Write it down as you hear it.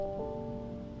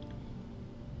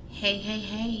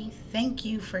Hey. Thank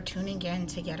you for tuning in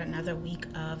to yet another week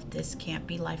of This Can't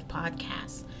Be Life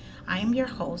podcast. I am your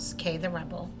host, Kay the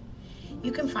Rebel.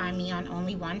 You can find me on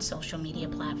only one social media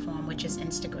platform, which is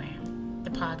Instagram. The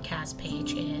podcast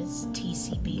page is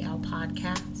TCBL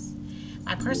Podcast.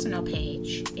 My personal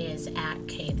page is at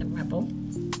Kay the Rebel.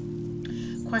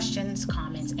 Questions,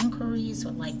 comments, inquiries,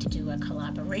 would like to do a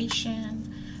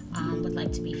collaboration, would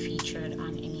like to be featured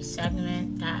on any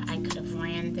segment that I could have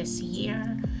ran this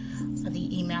year.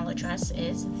 The email address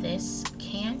is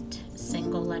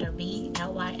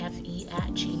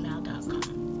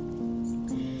thiscan't_lyfe@gmail.com.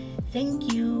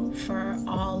 Thank you for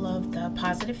all of the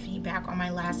positive feedback on my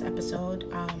last episode,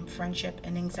 Friendship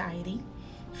and Anxiety,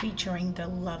 featuring the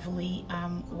lovely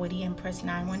Woody Empress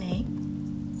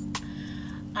 918.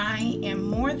 I am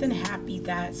more than happy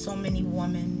that so many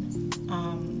women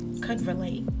could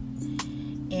relate.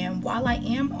 And while I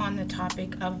am on the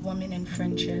topic of women and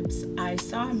friendships, I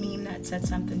saw a meme that said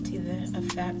something to the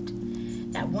effect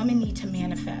that women need to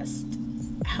manifest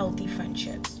healthy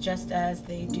friendships just as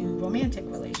they do romantic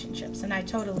relationships. And I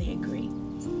totally agree.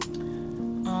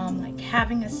 Like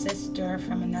having a sister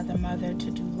from another mother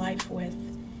to do life with,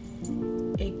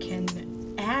 it can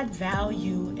add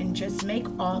value and just make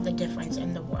all the difference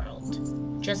in the world.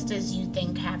 Just as you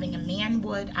think having a man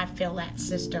would, I feel that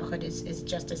sisterhood is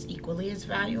just as equally as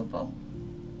valuable.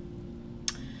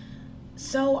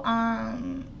 So,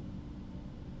 why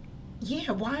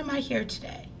am I here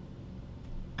today?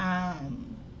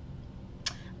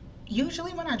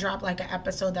 Usually when I drop like an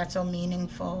episode that's so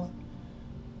meaningful,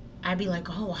 I'd be like,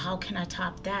 oh, how can I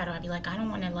top that? Or I'd be like, I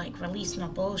don't want to like release no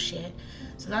bullshit.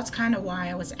 So that's kind of why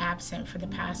I was absent for the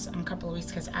past couple of weeks,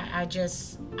 because I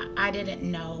didn't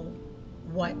know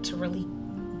what to really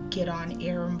get on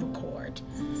air and record.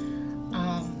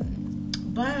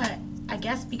 But I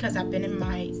guess because I've been in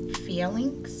my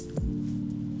feelings,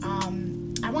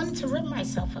 I wanted to rid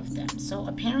myself of them. So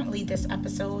apparently this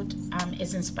episode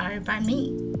is inspired by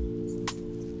me.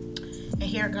 And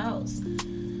here it goes.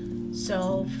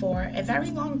 So for a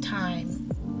very long time,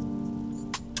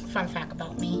 fun fact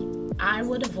about me, I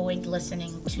would avoid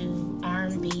listening to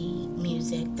R&B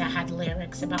music that had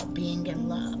lyrics about being in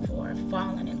love or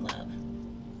falling in love.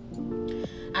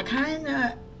 I kind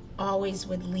of always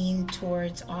would lean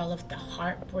towards all of the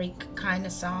heartbreak kind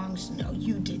of songs,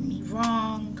 you did me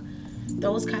wrong,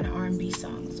 those kind of R&B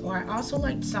songs. Or I also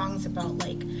liked songs about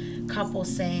like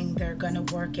couples saying they're gonna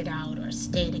work it out or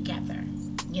stay together,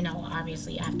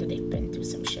 obviously after they've been through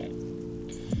some shit.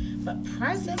 But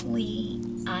presently,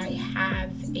 I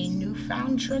have a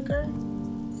newfound trigger,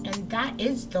 and that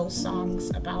is those songs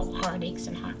about heartaches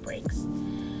and heartbreaks.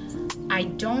 I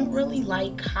don't really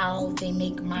like how they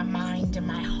make my mind and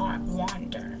my heart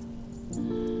wander.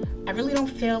 I really don't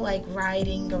feel like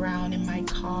riding around in my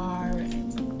car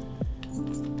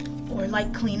or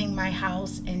like cleaning my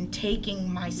house and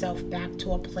taking myself back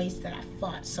to a place that I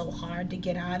fought so hard to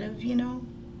get out of,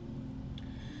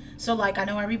 So like I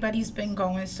know everybody's been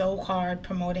going so hard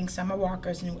promoting Summer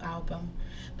Walker's new album,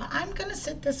 but I'm going to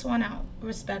sit this one out,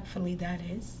 respectfully that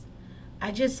is. I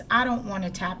don't want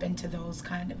to tap into those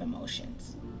kind of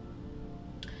emotions.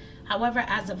 However,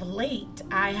 as of late,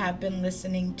 I have been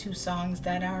listening to songs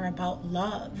that are about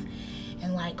love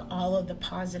and like all of the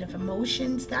positive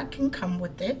emotions that can come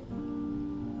with it.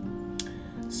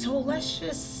 So let's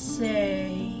just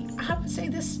say, I would say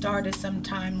this started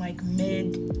sometime like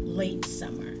late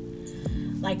summer.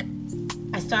 Like,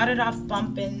 I started off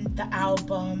bumping the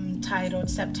album titled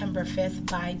September 5th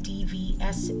by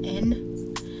DVSN.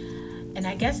 And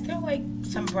I guess they're like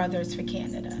some brothers for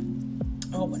Canada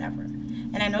or whatever.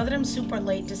 And I know that I'm super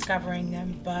late discovering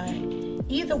them, but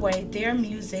either way, their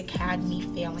music had me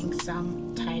feeling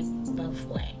some type of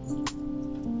way.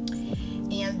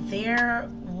 And there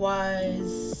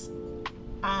was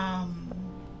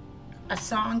a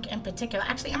song in particular.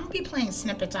 Actually, I'm gonna be playing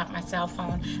snippets off my cell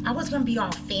phone. I was gonna be all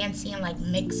fancy and like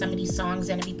mix some of these songs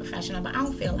in and be professional, but I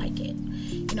don't feel like it.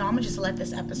 I'm gonna just let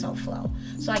this episode flow.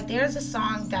 So like there's a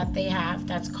song that they have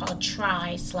that's called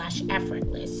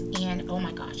Try/Effortless, and oh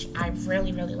my gosh, I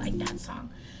really, really like that song.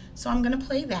 So I'm gonna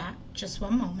play that, just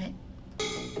one moment.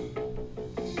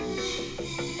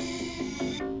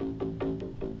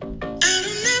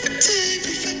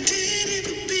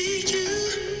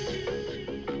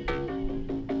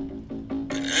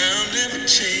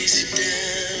 Chase you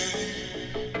down,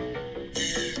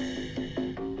 yeah.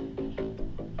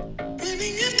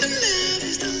 Running after love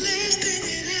is the last thing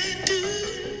that I do.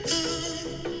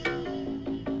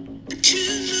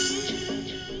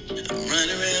 But I'm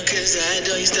running around 'cause I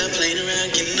don't you stop playing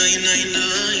around. You know, yeah.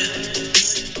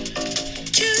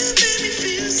 You made me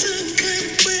feel some kind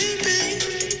of way, babe.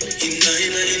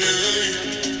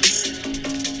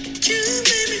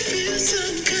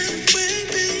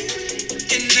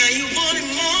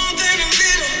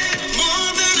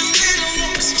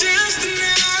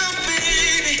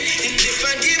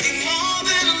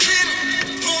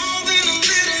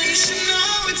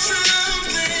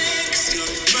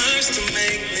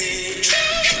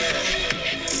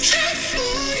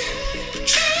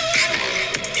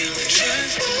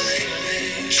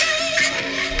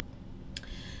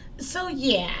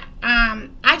 yeah,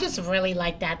 I just really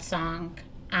like that song.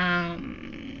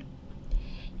 Um,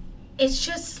 it's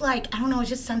just like, I don't know, it's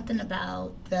just something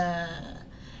about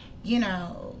you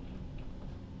know,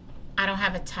 I don't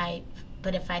have a type,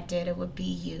 but if I did, it would be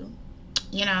you.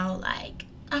 Like,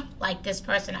 oh, like this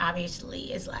person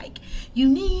obviously is like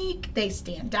unique. They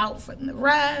stand out from the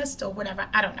rest or whatever.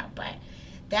 I don't know, but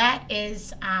that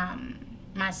is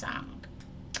my song.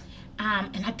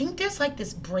 And I think there's like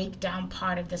this breakdown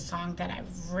part of the song that I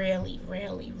really,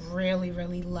 really, really,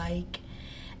 really like,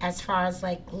 as far as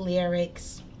like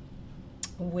lyrics,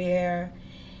 where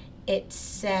it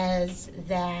says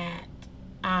that,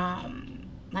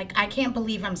 like, I can't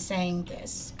believe I'm saying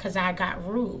this because I got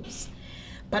rules,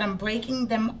 but I'm breaking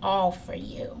them all for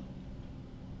you.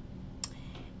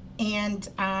 And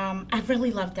I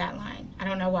really love that line. I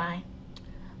don't know why,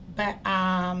 but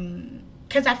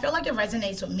because I feel like it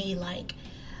resonates with me. Like,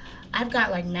 I've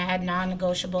got like mad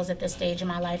non-negotiables at this stage in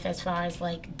my life as far as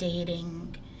like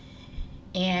dating,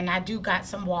 and I do got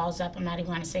some walls up. I'm not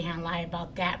even going to sit here and lie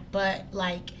about that, but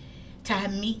like, to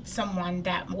meet someone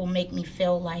that will make me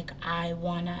feel like I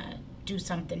want to do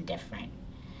something different.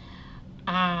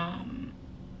 And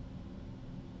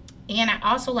I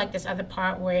also like this other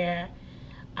part where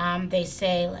they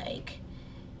say, like,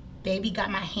 baby,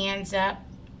 got my hands up.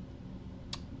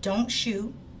 Don't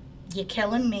shoot. You're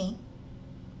killing me.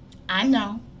 I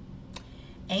know.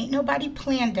 Ain't nobody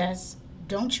planned us.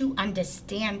 Don't you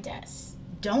understand us?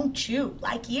 Don't you?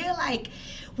 Like, yeah, like,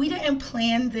 we didn't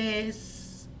plan this.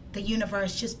 The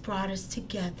universe just brought us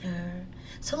together.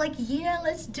 So, like, yeah,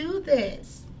 let's do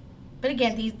this. But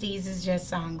again, these is just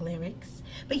song lyrics.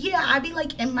 But yeah, I be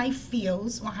like in my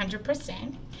feels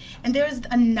 100%. And there's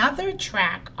another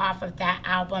track off of that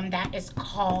album that is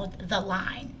called The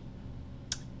Line.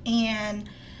 And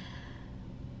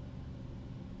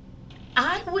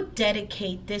I would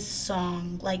dedicate this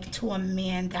song like to a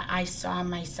man that I saw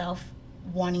myself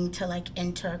wanting to like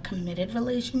enter a committed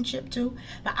relationship to.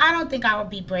 But I don't think I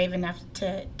would be brave enough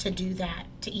to do that,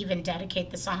 to even dedicate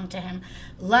the song to him,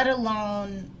 let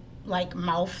alone like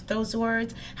mouth those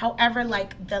words. However,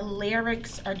 like, the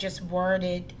lyrics are just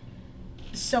worded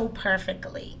so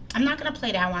perfectly. I'm not gonna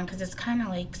play that one because it's kind of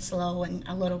like slow and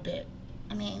a little bit,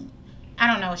 I mean, I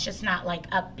don't know, it's just not like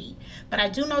upbeat. But I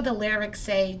do know the lyrics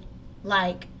say,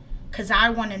 like, because I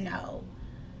want to know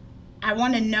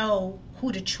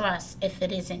who to trust if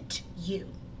it isn't you.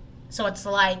 So it's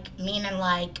like, meaning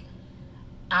like,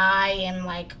 I am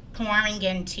like pouring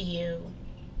into you.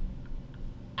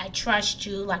 I trust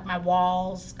you, like my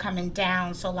walls coming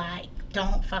down, so like,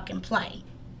 don't fucking play.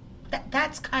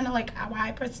 That's kind of like how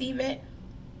I perceive it.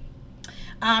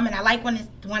 And I like when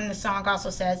the song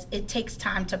also says, it takes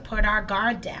time to put our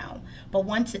guard down, but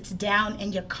once it's down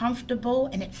and you're comfortable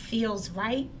and it feels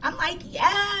right, I'm like,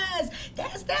 yes,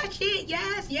 that's that shit,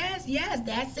 yes,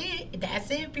 that's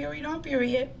it, period on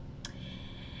period.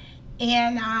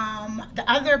 And the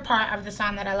other part of the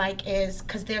song that I like is,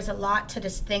 because there's a lot to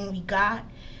this thing we got,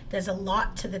 there's a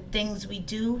lot to the things we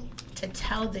do. To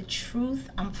tell the truth,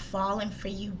 I'm falling for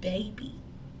you, baby.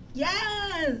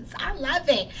 Yes, I love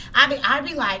it. I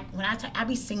be like, when I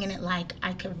be singing it like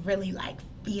I could really like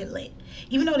feel it.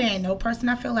 Even though there ain't no person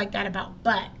I feel like that about,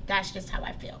 but that's just how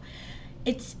I feel.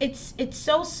 It's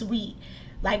so sweet.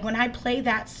 Like, when I play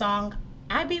that song,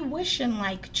 I be wishing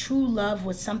like true love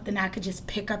was something I could just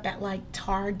pick up at like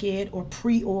Target or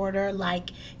pre-order like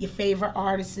your favorite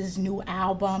artist's new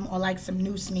album or like some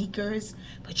new sneakers.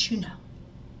 But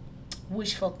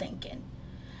wishful thinking.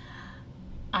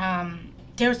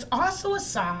 There's also a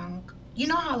song, you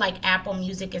know how like Apple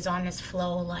Music is on this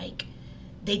flow, like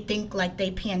they think like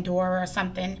they Pandora or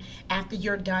something after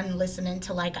you're done listening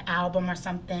to like an album or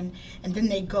something, and then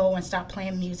they go and start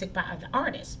playing music by other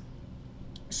artists.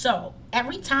 So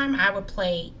every time I would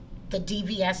play the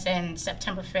DVSN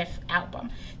September 5th album,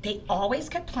 they always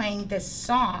kept playing this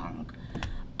song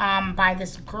by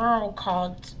this girl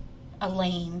called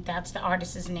Elaine. That's the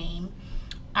artist's name.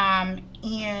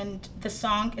 And the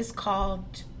song is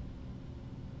called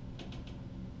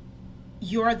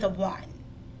You're the One.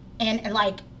 And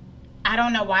like, I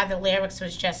don't know why the lyrics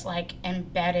was just like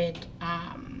embedded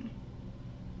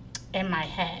in my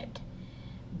head.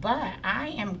 But I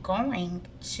am going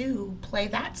to play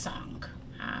that song.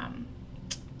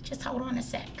 Just hold on a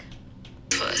sec.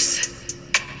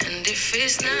 And if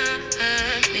it's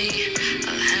not me,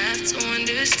 I'll have to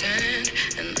understand,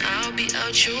 and I'll be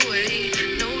out your way.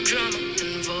 No drama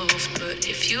involved, but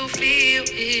if you feel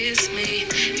it's me,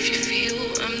 if you feel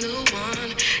I'm the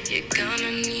one, you're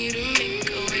gonna need to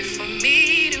make a way for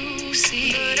me to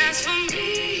see. But as for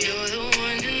me, you're the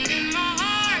one, and in my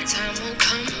heart, time will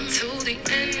come till the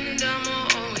end. I'm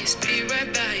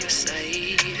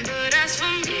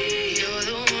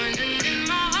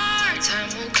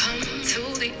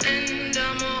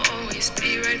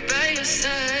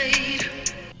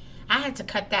had to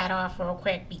cut that off real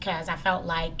quick because I felt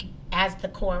like as the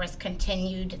chorus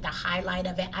continued, the highlight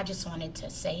of it, I just wanted to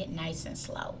say it nice and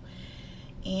slow.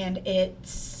 And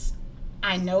it's,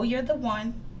 I know you're the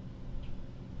one.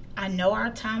 I know our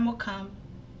time will come.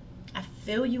 I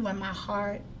feel you in my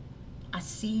heart. I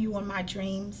see you in my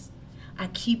dreams. I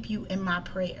keep you in my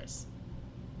prayers.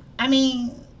 I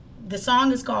mean, the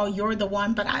song is called You're the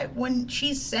One, but when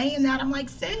she's saying that, I'm like,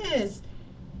 sis,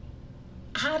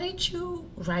 how did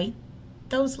you write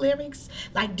those lyrics?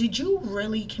 Like, did you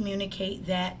really communicate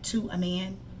that to a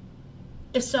man?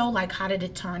 If so, like, how did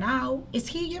it turn out? Is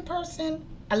he your person?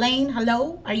 Elaine,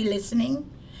 hello? Are you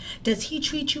listening? Does he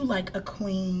treat you like a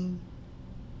queen?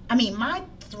 I mean, my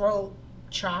throat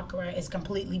chakra is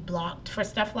completely blocked for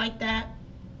stuff like that.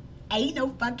 Ain't no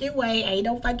fucking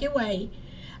way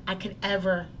I could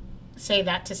ever say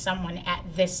that to someone at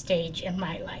this stage in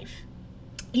my life,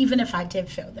 even if I did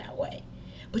feel that way.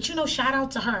 But you know, shout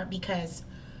out to her because,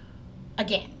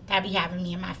 again, that be having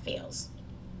me in my feels.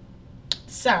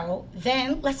 So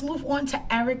then let's move on to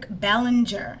Eric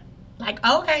Bellinger. Like,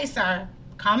 okay, sir,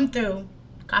 come through.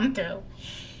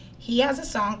 He has a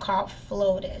song called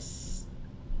Flotus.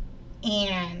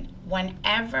 And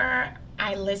whenever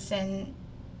I listen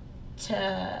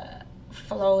to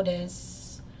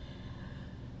Flotus,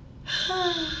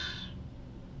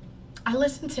 I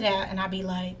listen to that and I be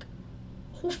like,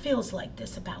 who feels like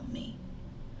this about me?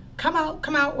 Come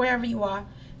out wherever you are.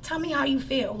 Tell me how you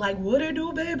feel. Like, what it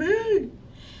do, baby?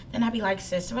 Then I be like,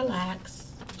 sis,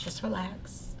 relax. Just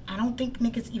relax. I don't think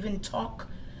niggas even talk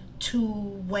to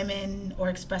women or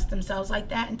express themselves like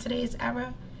that in today's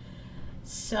era.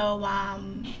 So,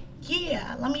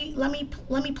 yeah, let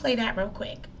me play that real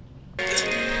quick.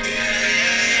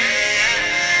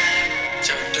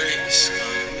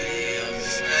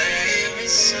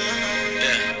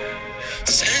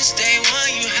 Since day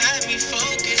one, you had me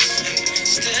focused.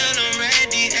 Still I'm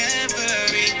ready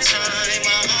every time.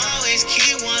 I always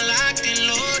keep one locked and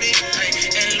loaded.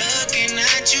 And looking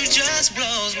at you just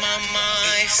blows my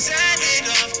mind. Set it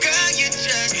off, girl, you're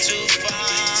just too far.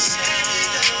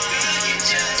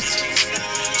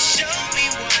 Show me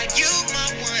why you my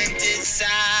one desire.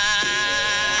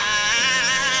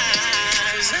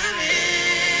 'Cause I'm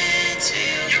into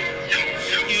you.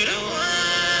 You the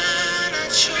one I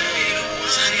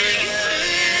choose. I know you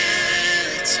feel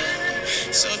it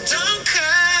too. So don't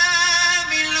cut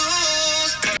me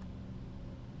loose.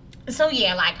 So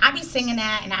yeah, like I be singing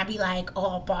that and I be like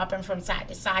all bopping from side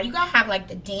to side. You gotta have like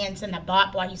the dance and the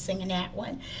bop while you singing that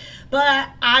one. But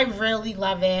I really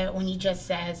love it when he just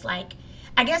says like,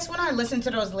 I guess when I listen to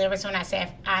those lyrics, when I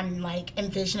say I'm like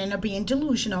envisioning or being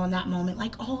delusional in that moment,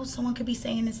 like, oh, someone could be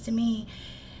saying this to me.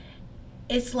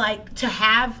 It's like to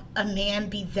have a man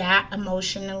be that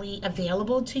emotionally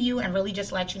available to you and really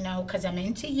just let you know, because I'm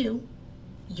into you.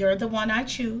 You're the one I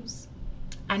choose.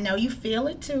 I know you feel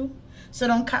it too. So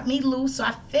don't cut me loose. So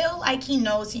I feel like he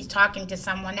knows he's talking to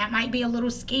someone that might be a little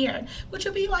scared, which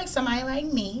would be like somebody like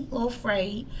me, a little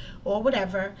afraid or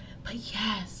whatever. But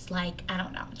yes, like, I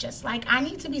don't know. Just like I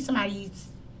need to be somebody's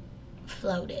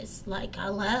Flotus. Like,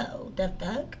 hello, the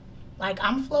fuck? Like,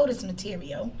 I'm Flotus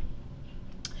material.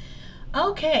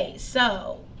 Okay,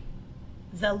 so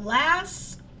the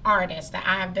last artist that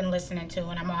I have been listening to,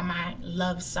 and I'm on my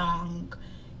love song,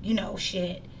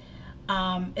 shit,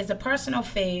 is a personal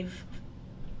fave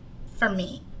for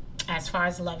me as far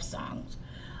as love songs.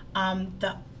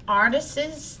 The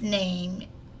artist's name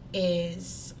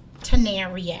is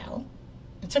Tanariel.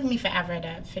 It took me forever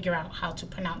to figure out how to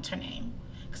pronounce her name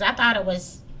because I thought it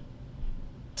was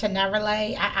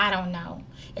Tanerele. I don't know.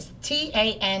 It's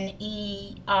Tanerelle.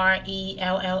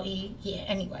 Yeah,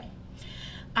 anyway.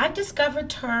 I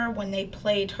discovered her when they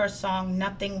played her song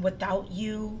Nothing Without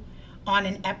You on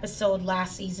an episode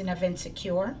last season of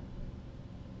Insecure.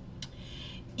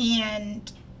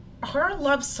 And her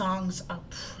love songs are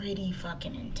pretty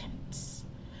fucking intense.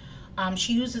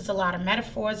 She uses a lot of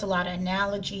metaphors, a lot of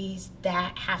analogies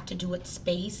that have to do with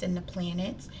space and the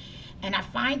planets. And I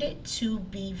find it to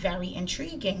be very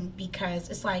intriguing because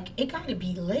it's like, it got to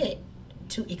be lit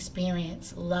to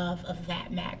experience love of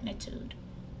that magnitude.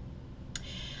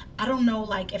 I don't know,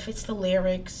 like, if it's the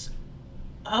lyrics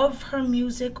of her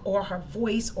music or her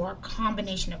voice or a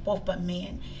combination of both, but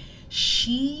man,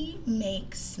 she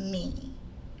makes me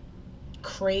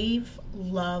crave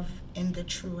love in the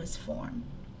truest form.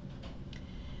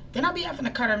 Then I'll be having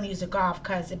to cut her music off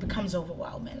because it becomes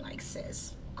overwhelming. Like,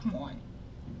 sis, come on.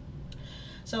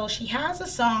 So she has a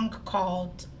song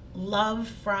called Love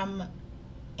from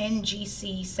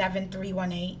NGC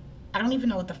 7318. I don't even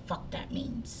know what the fuck that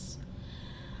means.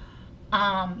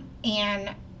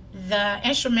 And The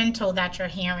instrumental that you're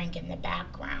hearing in the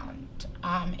background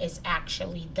is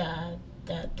actually the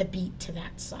beat to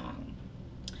that song.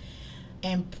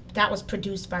 And that was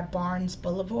produced by Barnes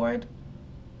Boulevard.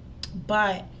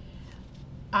 But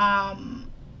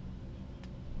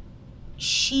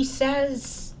she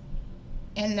says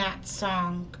in that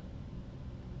song,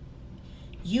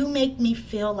 "You make me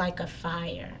feel like a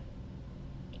fire.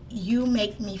 You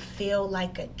make me feel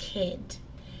like a kid.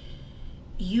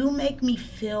 You make me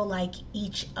feel like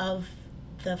each of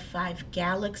the 5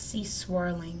 galaxies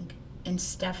swirling in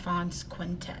Stefan's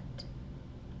quintet."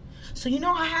 So,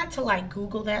 I had to like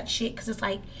Google that shit because it's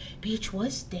like, bitch,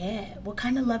 what's that? What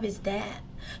kind of love is that?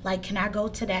 Like, can I go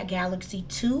to that galaxy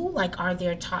too? Like, are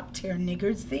there top tier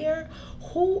niggers there?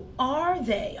 Who are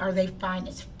they? Are they fine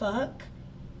as fuck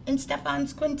in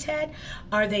Stefan's quintet?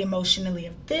 Are they emotionally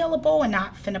available and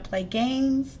not finna play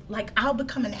games? Like, I'll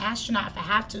become an astronaut if I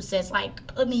have to, sis. Like,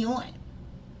 put me on.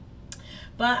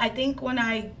 But I think when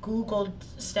I Googled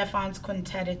Stefan's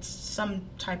quintet, it's some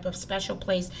type of special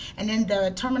place. And then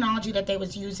the terminology that they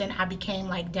was using, I became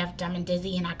like deaf, dumb, and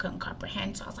dizzy, and I couldn't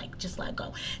comprehend. So I was like, just let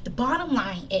go. The bottom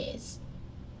line is,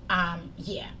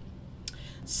 yeah.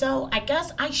 So I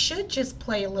guess I should just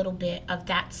play a little bit of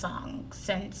that song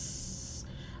since,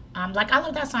 like, I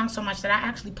love that song so much that I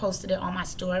actually posted it on my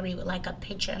story with like a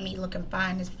picture of me looking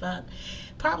fine as fuck.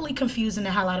 Probably confusing the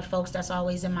hell out of folks that's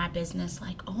always in my business.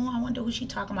 Like, oh, I wonder who she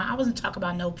talking about. I wasn't talking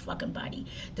about no fucking body.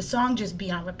 The song just be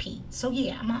on repeat. So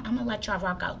yeah, I'm gonna let y'all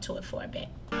rock out to it for a bit.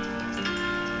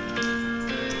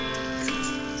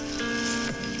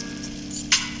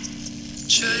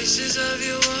 Traces of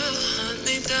your world hunt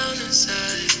me down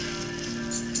inside.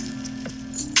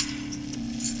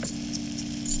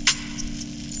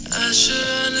 I should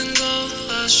run and go,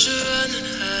 I should run and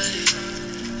hide,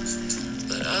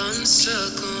 but I'm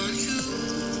stuck on you.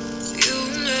 You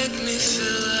make me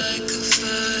feel like a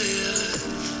fire.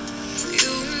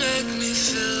 You make me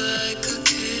feel like a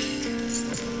kid.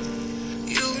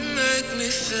 You make me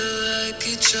feel like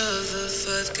each of the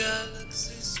 5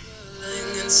 galaxies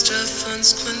swirling in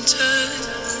Stefan's quintet.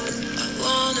 I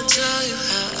wanna tell you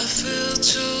how I feel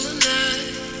tonight.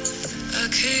 I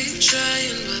keep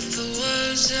trying, but the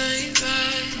words ain't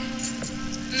right.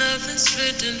 Nothing's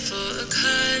fitting for a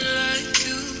kind like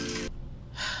you.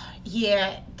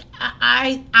 Yeah,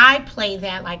 I play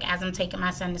that like as I'm taking my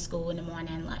son to school in the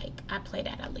morning. Like, I play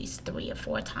that at least 3 or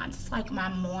 4 times. It's like my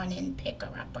morning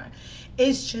picker-upper.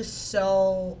 It's just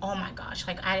so, oh my gosh,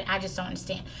 like I just don't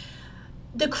understand.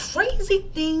 The crazy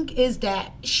thing is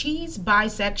that she's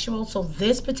bisexual, so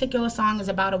this particular song is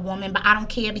about a woman, but I don't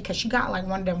care because she got like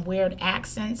one of them weird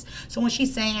accents. So when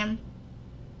she's saying,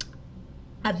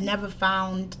 "I've never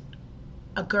found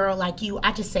a girl like you,"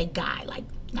 I just say guy. Like,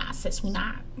 nah, sis, we're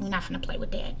not finna play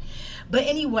with that. But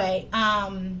anyway,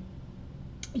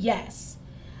 yes.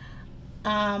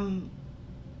 I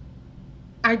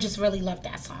just really love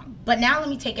that song. But now let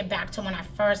me take it back to when I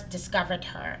first discovered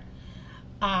her.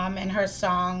 And her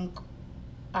song,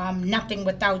 "Nothing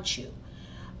Without You."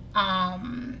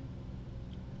 I'm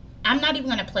not even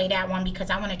going to play that one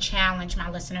because I want to challenge my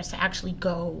listeners to actually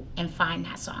go and find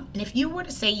that song. And if you were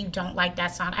to say you don't like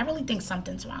that song, I really think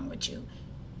something's wrong with you.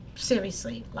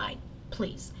 Seriously, like,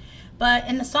 please. But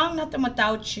in the song "Nothing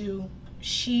Without You,"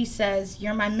 she says,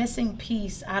 "You're my missing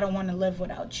piece. I don't want to live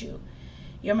without you.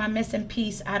 You're my missing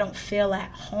piece. I don't feel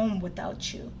at home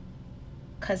without you.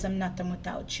 'Cause I'm nothing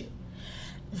without you."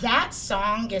 That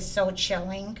song is so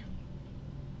chilling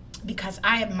because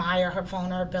I admire her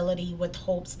vulnerability with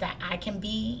hopes that I can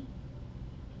be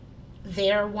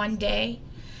there one day.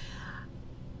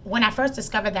 When I first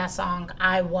discovered that song,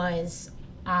 I was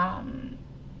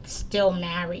still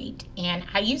married, and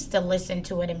I used to listen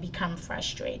to it and become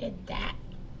frustrated that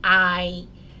I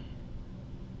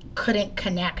couldn't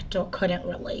connect or couldn't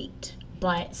relate.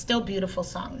 But still beautiful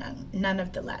song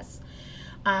nonetheless.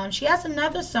 She has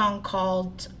another song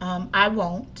called "I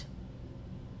Won't."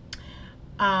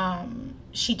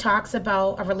 She talks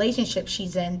about a relationship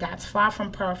she's in that's far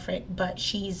from perfect, but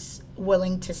she's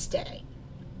willing to stay.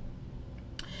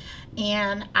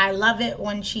 And I love it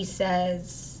when she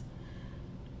says,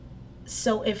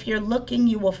 "So if you're looking,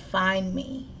 you will find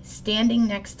me, standing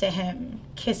next to him,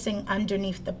 kissing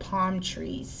underneath the palm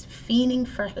trees, fiending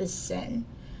for his sin.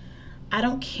 I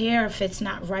don't care if it's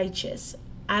not righteous.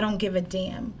 I don't give a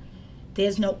damn.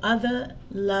 There's no other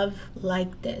love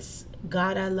like this.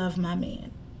 God, I love my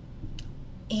man."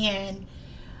 And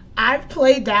I've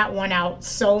played that one out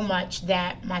so much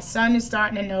that my son is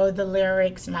starting to know the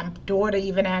lyrics. My daughter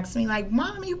even asked me, like,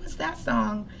 "Mommy, what's that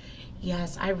song?"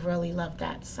 Yes, I really love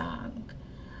that song.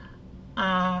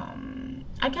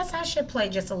 I guess I should play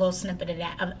just a little snippet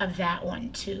of that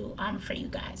one too, for you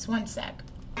guys. One sec.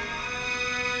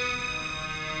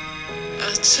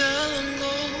 I tell him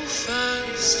go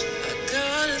fast. I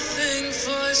got a thing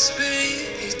for speed.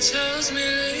 He tells me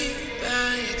lean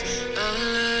back. I'll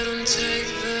let him take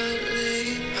the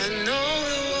lead. I know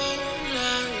it won't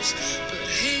last, but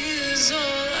he is all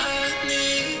I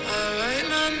need. I write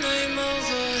my name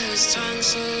over his tongue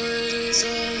so it is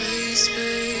all he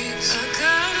speaks. I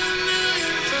got a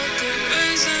million fucking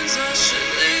reasons I should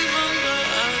leave him, but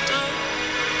I don't.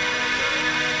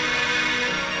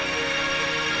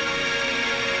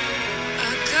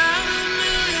 I got a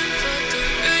million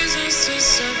fucking reasons to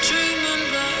stop dreaming,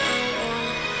 but I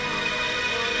won't.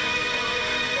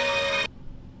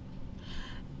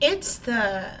 It's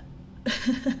the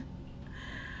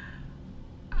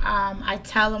I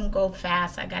tell him go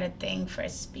fast. I got a thing for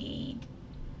speed.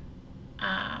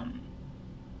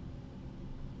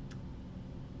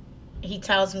 He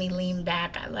tells me lean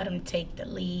back. I let him take the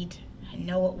lead. I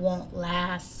know it won't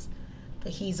last,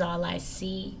 but he's all I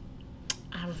see.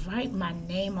 I write my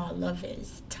name all over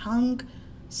his tongue,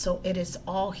 so it is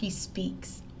all he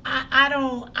speaks. I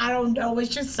don't know.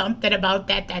 It's just something about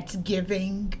that that's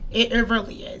giving. It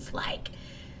really is. Like,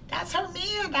 that's her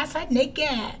man. That's her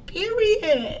nigga.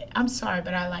 Period. I'm sorry,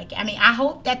 but I like it. I mean, I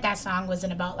hope that song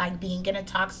wasn't about like being in a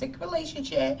toxic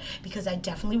relationship, because I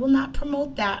definitely will not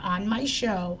promote that on my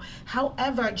show.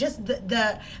 However, just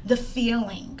the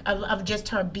feeling of just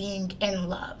her being in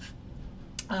love,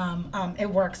 it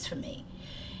works for me.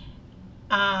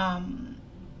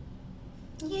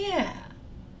 Yeah.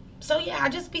 So yeah, I'll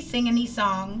just be singing these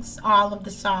songs, all of the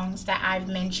songs that I've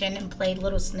mentioned and played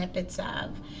little snippets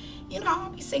of. You know, I'll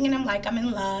be singing them like I'm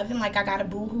in love and like I got a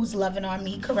boo who's loving on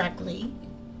me correctly,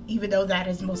 even though that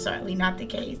is most certainly not the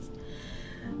case.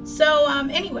 So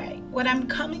anyway, what I'm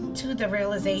coming to the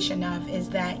realization of is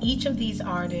that each of these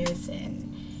artists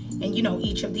and you know,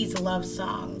 each of these love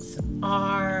songs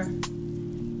are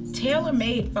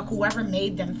tailor-made for whoever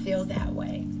made them feel that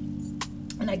way.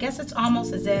 And I guess it's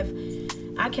almost as if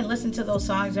I can listen to those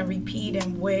songs and repeat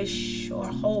and wish or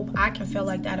hope I can feel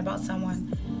like that about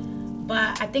someone.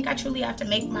 But I think I truly have to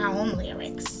make my own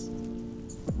lyrics,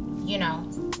 you know,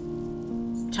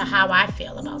 to how I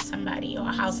feel about somebody or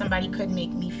how somebody could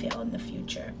make me feel in the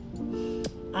future.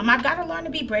 I've got to learn to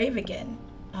be brave again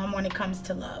when it comes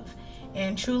to love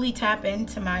and truly tap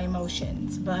into my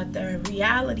emotions. But the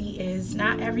reality is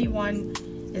not everyone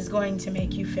is going to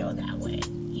make you feel that way.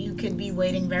 You could be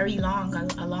waiting very long,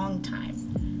 a long time,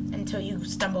 until you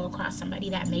stumble across somebody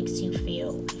that makes you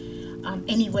feel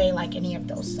any way like any of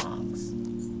those songs.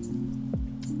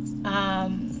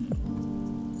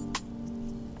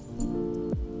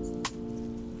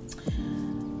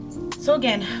 So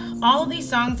again, all of these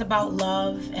songs about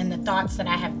love and the thoughts that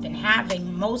I have been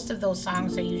having, most of those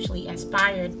songs are usually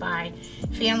inspired by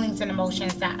feelings and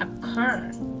emotions that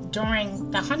occur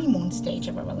during the honeymoon stage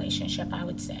of a relationship, I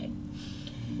would say.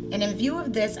 And in view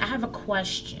of this, I have a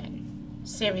question.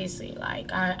 Seriously,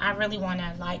 like, I really want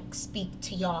to, like, speak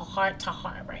to y'all heart to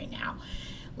heart right now.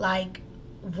 Like,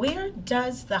 where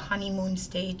does the honeymoon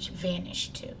stage vanish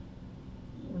to?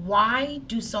 Why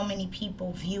do so many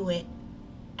people view it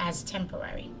as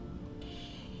temporary?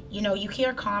 You know, you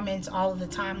hear comments all of the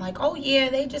time like, oh yeah,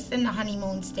 they just in the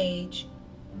honeymoon stage.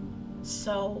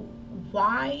 So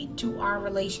why do our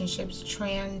relationships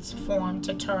transform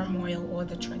to turmoil or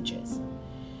the trenches?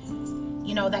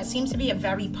 You know, that seems to be a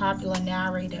very popular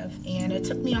narrative, and it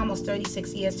took me almost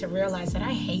 36 years to realize that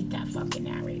I hate that fucking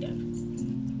narrative.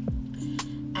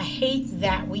 I hate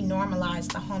that we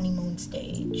normalize the honeymoon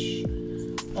stage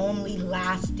only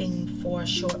lasting for a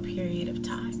short period of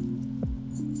time.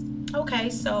 Okay,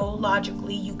 so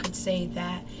logically you could say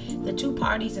that the two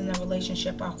parties in the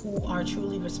relationship are who are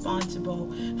truly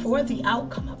responsible for the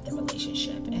outcome of the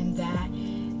relationship, and that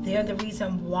they're the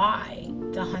reason why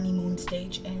the honeymoon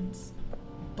stage ends.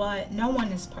 But no one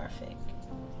is perfect,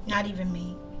 not even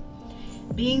me.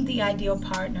 Being the ideal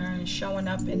partner and showing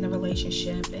up in the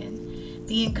relationship and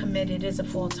being committed is a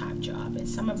full-time job, and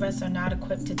some of us are not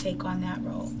equipped to take on that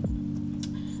role.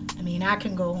 I mean, I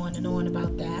can go on and on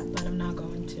about that, but I'm not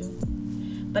going to.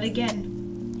 But again,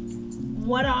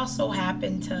 what also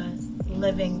happened to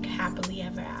living happily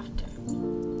ever after?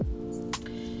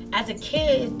 As a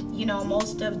kid, you know,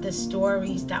 most of the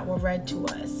stories that were read to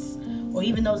us, or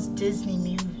even those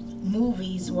Disney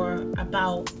movies, were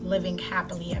about living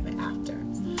happily ever after.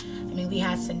 I mean, we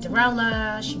had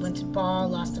Cinderella. She went to the ball,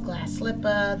 lost a glass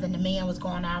slipper. Then the man was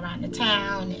going all around the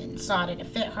town and saw that it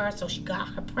fit her, so she got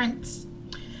her prince.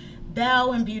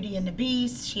 Belle in Beauty and the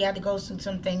Beast, she had to go through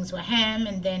some things with him,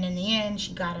 and then in the end,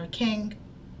 she got her king.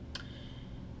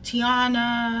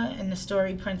 Tiana in the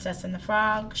story Princess and the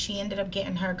Frog, she ended up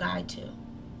getting her guy too.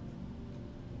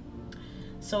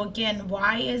 So again,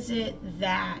 why is it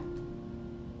that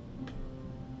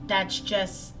that's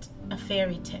just a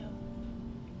fairy tale?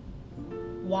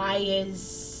 Why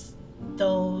is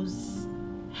those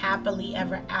happily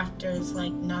ever afters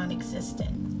like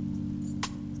non-existent?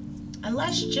 And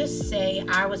let's just say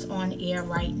I was on air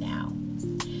right now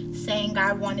saying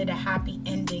I wanted a happy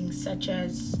ending such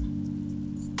as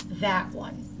that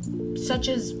one, such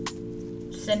as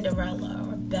Cinderella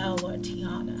or Belle or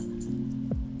Tiana.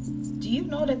 Do you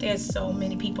know that there's so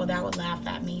many people that would laugh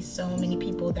at me, so many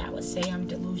people that would say I'm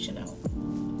delusional?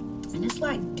 And it's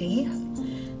like,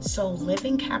 damn. So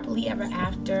living happily ever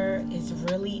after is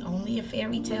really only a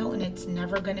fairy tale and it's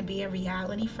never going to be a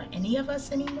reality for any of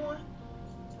us anymore?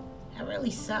 That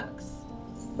really sucks.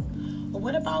 But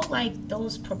what about like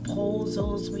those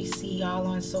proposals we see all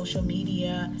on social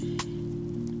media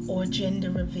or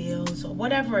gender reveals or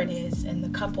whatever it is, and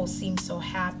the couple seems so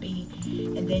happy,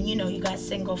 and then you got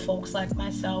single folks like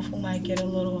myself who might get a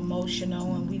little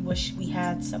emotional and we wish we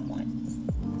had someone.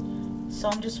 So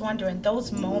I'm just wondering,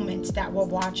 those moments that we're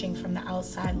watching from the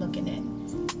outside looking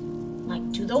in,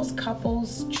 like, do those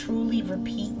couples truly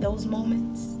repeat those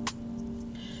moments?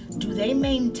 Do they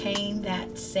maintain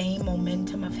that same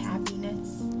momentum of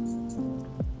happiness?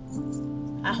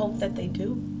 I hope that they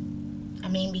do. I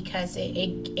mean, because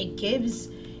it gives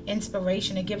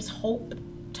inspiration, it gives hope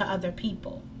to other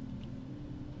people.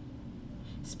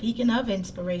 Speaking of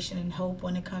inspiration and hope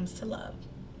when it comes to love,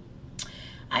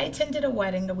 I attended a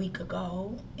wedding a week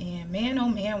ago, and man, oh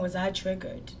man, was I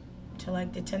triggered to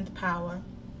like the 10th power,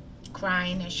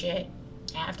 crying and shit,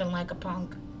 acting like a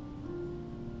punk.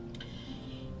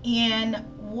 And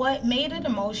what made it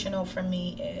emotional for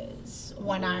me is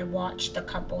when I watched the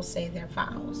couple say their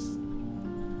vows.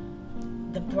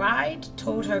 The bride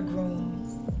told her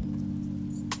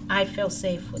groom, I feel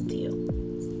safe with you.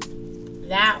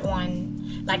 That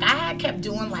one, like I had kept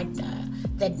doing like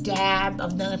the dab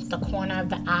of the corner of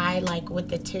the eye, like with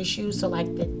the tissue, so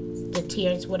like the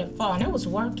tears wouldn't fall, and it was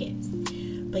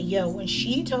working. But yo, when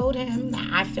she told him that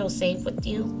I feel safe with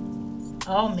you,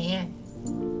 oh man,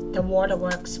 the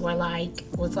waterworks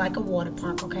was like a water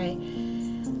park, okay?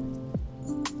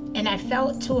 And I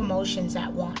felt two emotions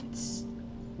at once.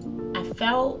 I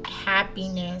felt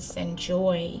happiness and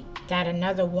joy that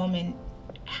another woman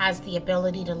has the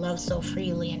ability to love so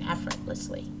freely and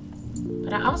effortlessly.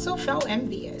 But I also felt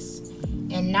envious,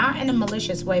 and not in a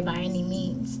malicious way by any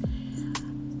means.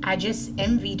 I just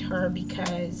envied her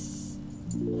because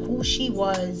who she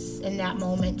was in that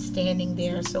moment, standing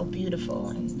there so beautiful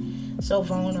and so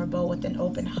vulnerable with an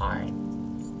open heart.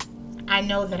 I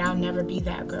know that I'll never be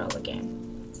that girl again.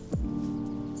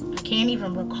 I can't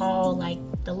even recall like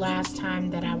the last time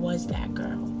that I was that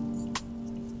girl.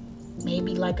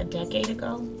 Maybe like a decade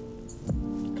ago.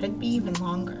 Could be even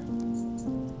longer.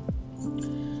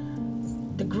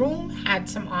 The groom had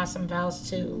some awesome vows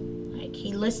too. Like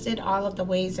he listed all of the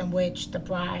ways in which the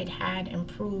bride had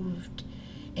improved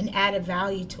and added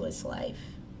value to his life.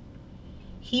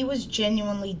 He was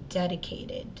genuinely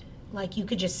dedicated. Like you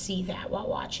could just see that while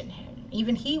watching him.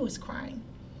 Even he was crying.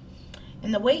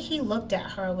 And the way he looked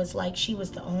at her was like she was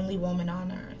the only woman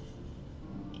on earth.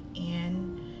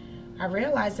 And I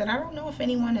realized that I don't know if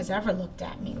anyone has ever looked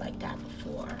at me like that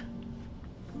before.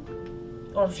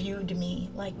 Or viewed me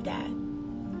like that.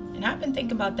 And I've been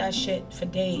thinking about that shit for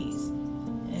days.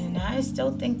 And I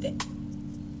still think the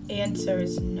answer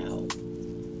is no.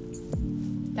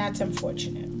 That's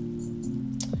unfortunate.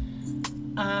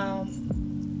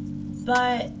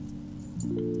 But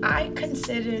I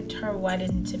considered her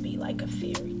wedding to be like a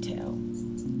fairy tale.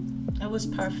 It was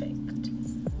perfect.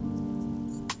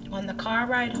 On the car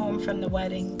ride home from the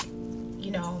wedding,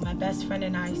 my best friend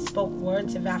and I spoke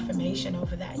words of affirmation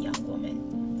over that young woman.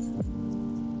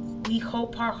 We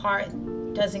hope her heart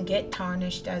doesn't get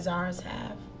tarnished as ours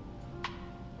have.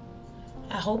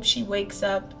 I hope she wakes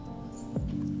up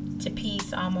to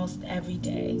peace almost every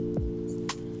day.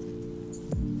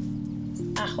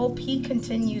 I hope he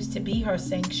continues to be her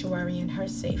sanctuary and her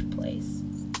safe place.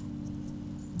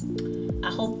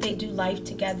 I hope they do life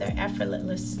together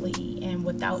effortlessly and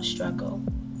without struggle.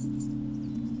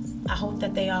 I hope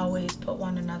that they always put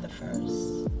one another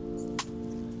first.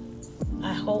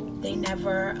 I hope they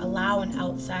never allow an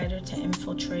outsider to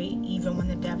infiltrate even when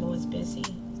the devil is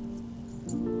busy.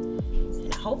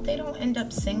 And I hope they don't end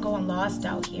up single and lost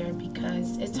out here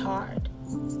because it's hard.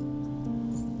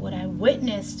 What I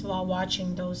witnessed while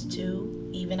watching those two,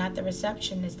 even at the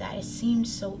reception, is that it seemed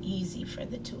so easy for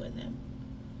the two of them.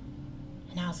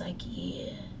 And I was like,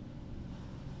 yeah.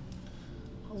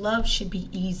 Love should be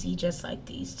easy just like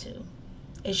these two.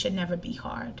 It should never be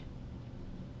hard.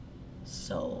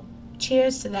 So,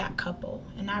 cheers to that couple.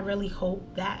 And I really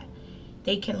hope that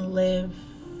they can live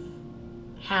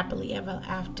happily ever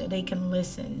after. They can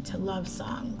listen to love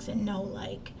songs and know,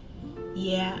 like,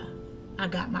 yeah, I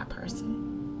got my person.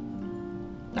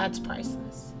 That's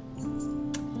priceless.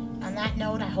 On that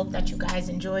note, I hope that you guys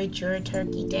enjoyed your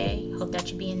Turkey Day. Hope that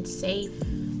you're being safe.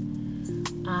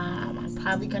 I'm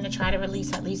probably going to try to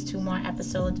release at least 2 more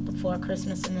episodes before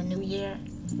Christmas and the New Year.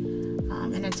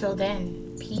 And until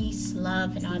then, peace,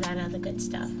 love, and all that other good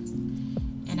stuff.